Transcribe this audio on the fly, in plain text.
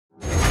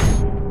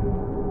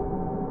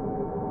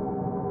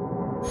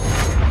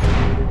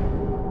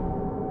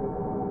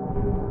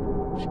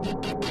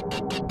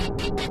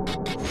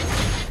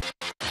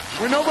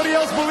when nobody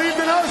else believed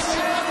in us,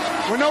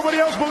 when nobody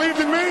else believed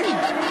in me,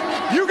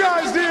 you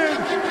guys did,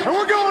 and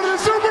we're going to the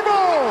Super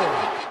Bowl.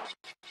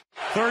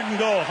 3rd and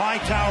goal.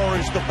 Hightower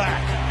is the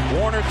back.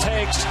 Warner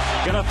takes,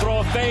 gonna throw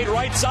a fade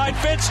right side.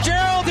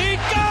 Fitzgerald, he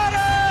got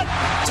it!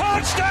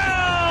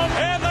 Touchdown!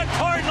 And the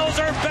Cardinals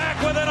are back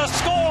within a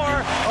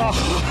score.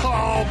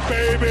 Oh,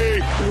 baby,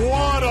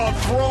 what a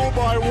throw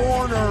by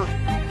Warner.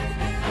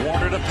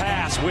 Warner to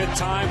pass with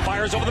time,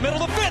 fires over the middle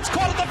to Fitz,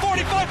 caught at the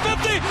 45,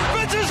 50,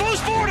 Fitz is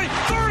loose, 40,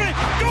 30,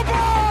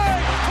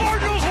 goodbye!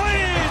 Cardinals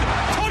lead,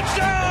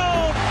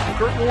 touchdown!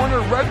 Kurt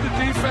Warner read the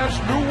defense,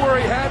 knew where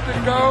he had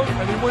to go,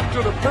 and he went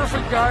to the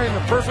perfect guy in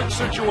the perfect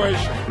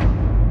situation.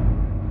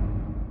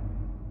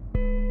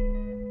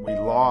 We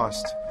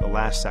lost the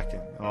last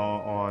second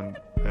on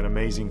an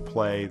amazing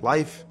play.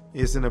 Life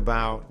isn't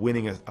about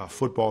winning a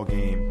football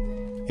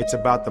game. It's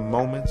about the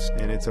moments,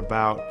 and it's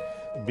about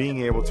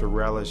being able to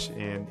relish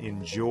and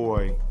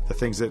enjoy the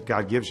things that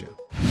God gives you.